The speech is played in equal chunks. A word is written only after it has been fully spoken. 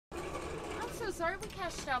sorry we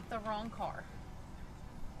cashed out the wrong car.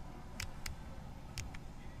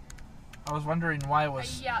 I was wondering why it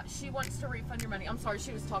was... yeah, she wants to refund your money. I'm sorry,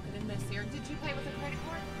 she was talking in this ear. Did you pay with a credit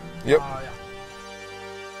card? Yep. Yeah.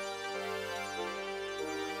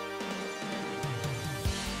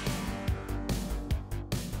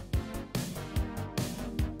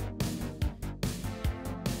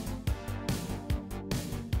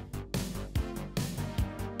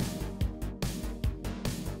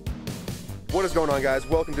 What is going on, guys?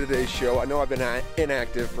 Welcome to today's show. I know I've been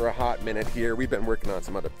inactive for a hot minute here. We've been working on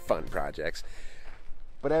some other fun projects.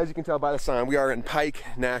 But as you can tell by the sign, we are in Pike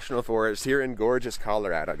National Forest here in gorgeous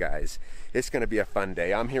Colorado, guys. It's going to be a fun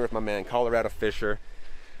day. I'm here with my man, Colorado Fisher.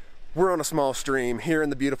 We're on a small stream here in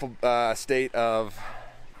the beautiful state of...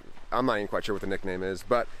 I'm not even quite sure what the nickname is,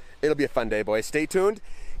 but it'll be a fun day, boys. Stay tuned.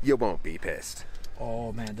 You won't be pissed.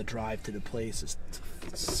 Oh, man, the drive to the place is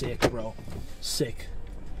sick, bro. Sick.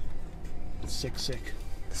 Sick.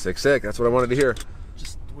 Sick. That's what I wanted to hear.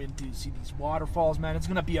 Just went to see these waterfalls, man. It's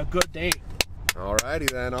gonna be a good day. Alrighty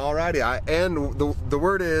then. Alrighty. And the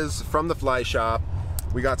word is from the fly shop.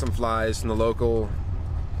 We got some flies from the local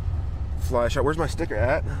fly shop. Where's my sticker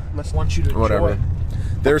at? I want you to whatever. enjoy.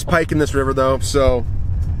 There's pike in this river though, so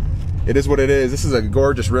it is what it is. This is a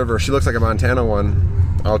gorgeous river. She looks like a Montana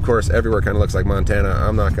one. Of course, everywhere kind of looks like Montana.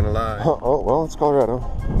 I'm not gonna lie. Oh well, it's Colorado.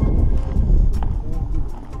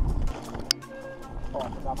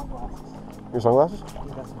 Your sunglasses?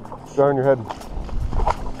 They're on your head.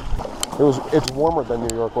 It's warmer than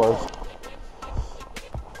New York was.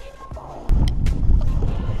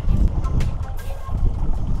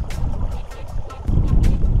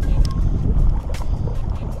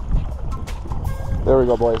 There we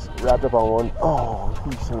go, boys. Wrapped up on one. Oh,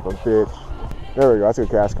 you son of a bitch. There we go. That's a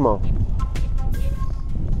good cast. Come on.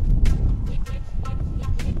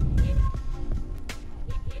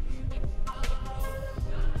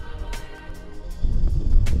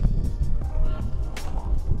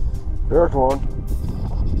 There's one.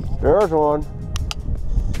 There's one.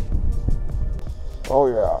 Oh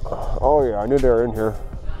yeah. Oh yeah, I knew they were in here.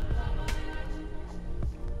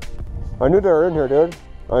 I knew they were in here, dude.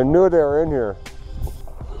 I knew they were in here.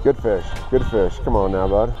 Good fish. Good fish. Come on now,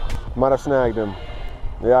 bud. Might have snagged him.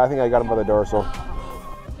 Yeah, I think I got him by the dorsal.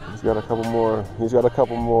 He's got a couple more. He's got a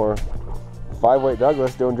couple more. 5-weight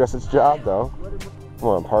Douglas doing just its job, though. Come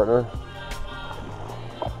on, partner.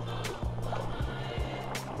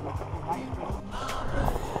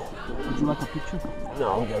 Would you like a picture?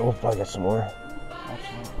 No, I'm good. We'll probably get some more.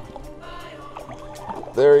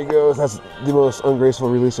 There he goes. That's the most ungraceful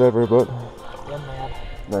release ever, but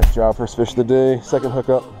nice job. First fish of the day. Second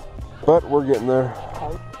hookup. But we're getting there.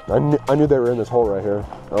 I knew they were in this hole right here.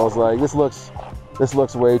 I was like, this looks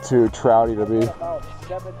way too trouty to be.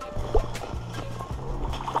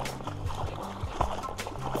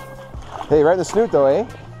 Hey, right in the snoot though, eh?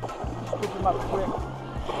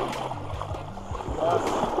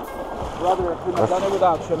 Brother, couldn't have done it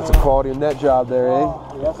without you, man. That's a quality net job there, eh?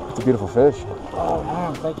 Yes. It's a beautiful fish. Oh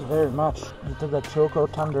man, thank you very much. You took that choco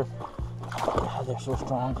thunder. Yeah, they're so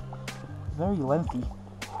strong. Very lengthy.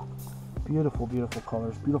 Beautiful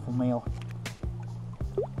colors. Beautiful male.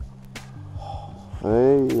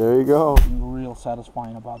 Hey, there you go. Real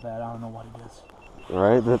satisfying about that. I don't know what it is. All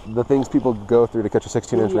right, the things people go through to catch a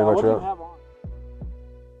 16-inch rainbow trout.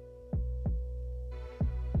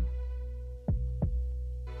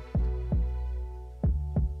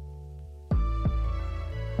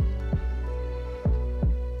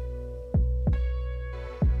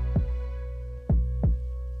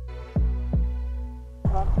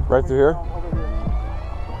 Right through here?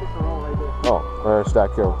 Oh, there's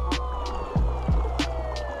stack kill.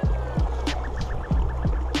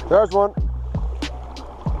 There's one.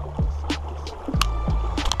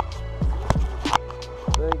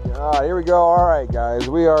 Thank God. Here we go. All right, guys.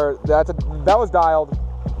 We are. That was dialed.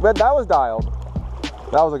 That was dialed.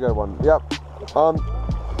 That was a good one. Yep. On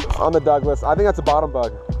the Douglas. I think that's a bottom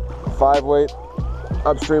bug. 5-weight.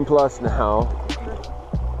 Upstream plus now.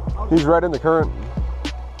 He's right in the current.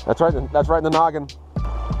 That's right in the noggin.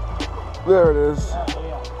 There it is.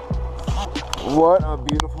 What a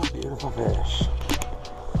beautiful fish.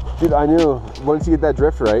 Dude, I knew once you get that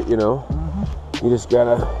drift right, you know, you just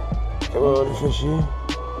gotta, come on, fishy.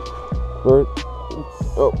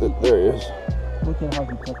 Oh, there he is. Look at how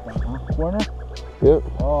he took that, huh? Corner? Yep.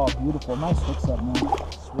 Oh, beautiful. Nice fix up, man.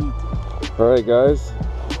 Sweet. All right, guys.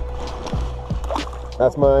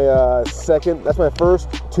 That's my that's my first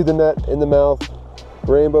to the net in the mouth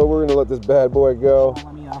rainbow. We're gonna let this bad boy go.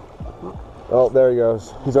 Oh, there he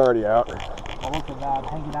goes. He's already out. Oh, look at that,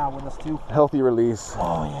 hanging out with us too. Healthy release.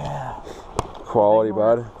 Oh yeah. Quality,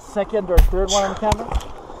 bud. Second or third one on the camera?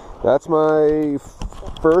 That's my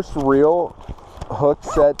first real hook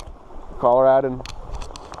set Colorado.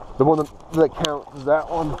 The one that counts is that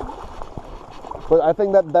one. But I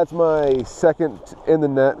think that's my second in the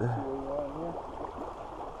net.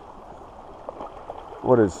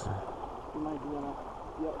 What is?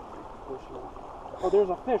 Oh, there's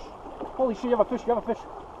a fish. Holy shit, you have a fish, you have a fish.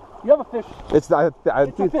 You have a fish. It's a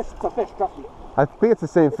fish, trust me. I think it's the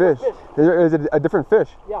same fish. Is it a different fish?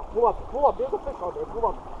 Yeah, pull up. There's a fish out there, pull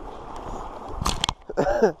up.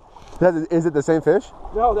 Is it the same fish?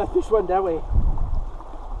 No, that fish went that way.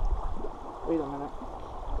 Wait a minute.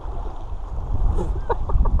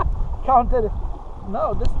 Counted it.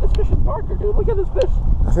 No, this fish is darker, dude. Look at this fish.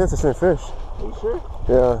 I think it's the same fish. Are you sure?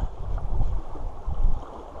 Yeah.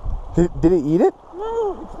 Did he eat it?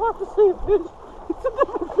 No, it's not the same fish. It's a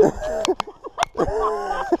different fish.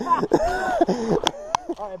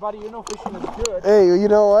 Alright, buddy, you know fishing is good. Hey, you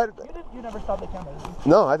know what? You never stopped the camera, did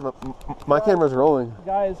you? No, my camera's rolling.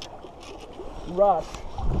 Guys, Rush,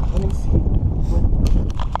 let me see.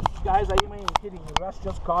 Guys, I ain't even kidding you. Rush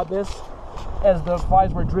just caught this as the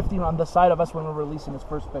flies were drifting on the side of us when we were releasing his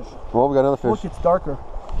first fish. Well, we got another fish. Look, it's darker.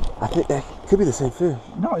 I think it could be the same fish.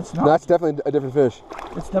 No, it's not. No, that's definitely a different fish.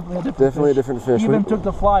 It's definitely a different Definitely fish. a different fish. He even took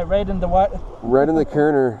the fly right in the what? Right in the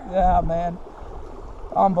corner. Yeah, man.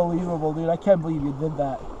 Unbelievable, dude. I can't believe you did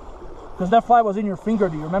that. Because that fly was in your finger.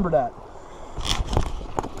 Do you remember that?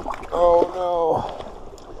 Oh, no.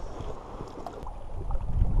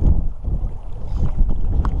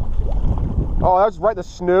 Oh, that was right in the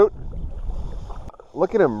snoot.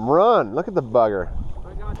 Look at him run. Look at the bugger.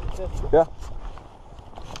 I got you, fish. Yeah.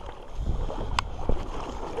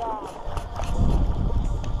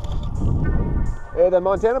 Hey, the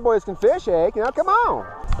Montana boys can fish, eh? Now, come on.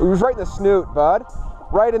 He was right in the snoot, bud.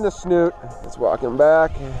 Right in the snoot. Let's walk him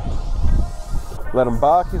back. Let him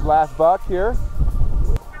buck, his last buck here.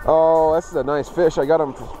 Oh, this is a nice fish. I got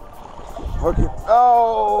him hooking.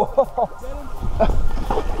 Oh!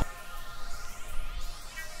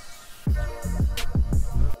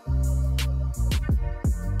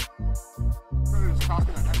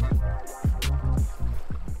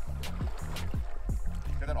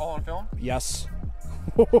 Get that all on film? Yes.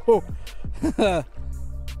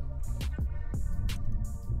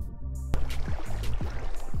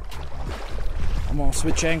 I'm gonna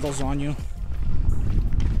switch angles on you.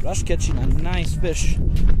 Rush catching a nice fish.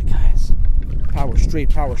 Guys, power straight,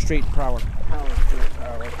 power straight, power. Power straight,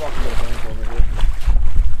 power. Let's walk a little bit over here.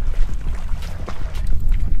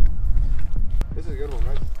 This is a good one,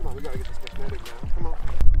 right? Come on, we gotta get this magnetic now. Come on.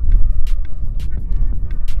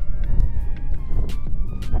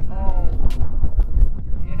 Oh,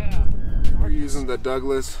 yeah. We're using the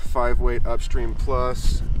Douglas 5-weight Upstream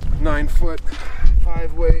Plus 9-foot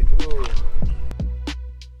 5-weight. Ooh.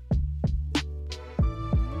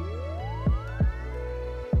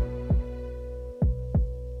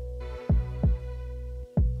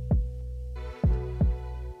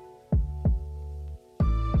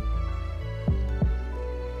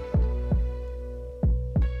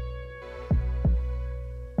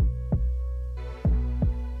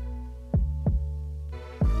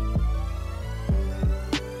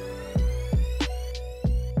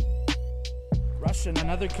 And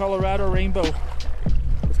another Colorado rainbow.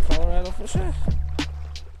 It's Colorado fish. Where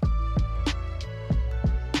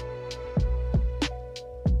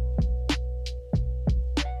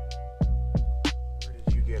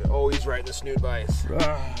did you get it? Oh, he's right in the snoot bites.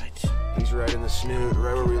 Right. He's right in the snoot,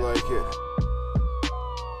 right where we like it.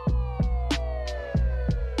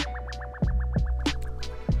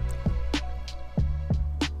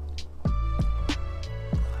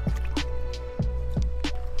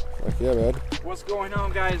 Fuck yeah, man. What's going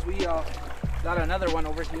on, guys? We got another one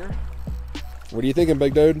over here. What are you thinking,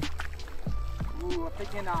 big dude? Ooh, I'm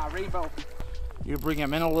thinking rainbow. You bring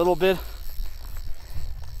him in a little bit,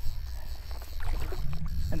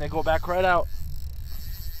 and they go back right out.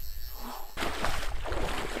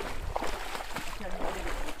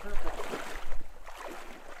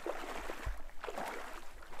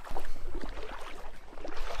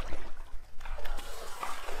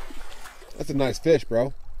 That's a nice fish,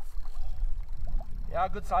 bro. Yeah,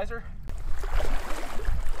 good sizer.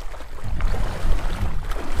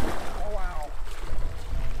 Oh wow.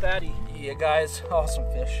 Fatty. Yeah, guys, awesome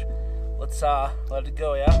fish. Let's let it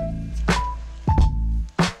go, yeah?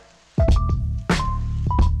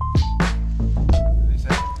 What did he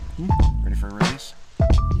say? Ready for a release?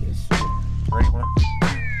 Yes. Ready, one.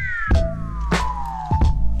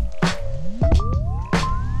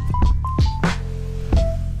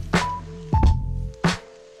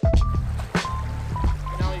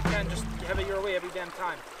 Now you can just have it your way.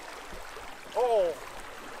 Oh!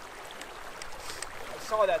 I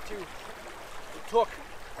saw that too. It took.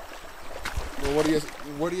 Well,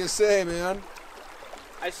 what do you say, man?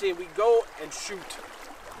 I say we go and shoot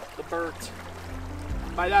the birds.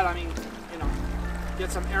 By that I mean, you know,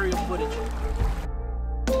 get some aerial footage.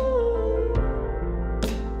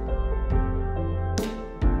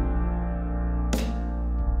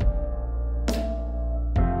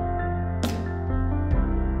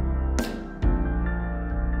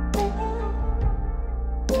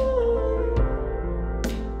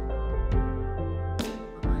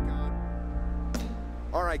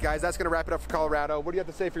 All right, guys, that's going to wrap it up for Colorado. What do you have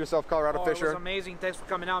to say for yourself, Colorado Fisher? It was amazing. Thanks for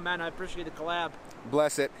coming out, man. I appreciate the collab.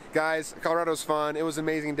 Bless it. Guys, Colorado's fun. It was an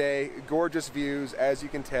amazing day. Gorgeous views, as you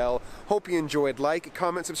can tell. Hope you enjoyed. Like,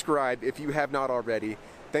 comment, subscribe if you have not already.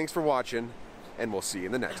 Thanks for watching, and we'll see you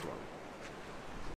in the next one.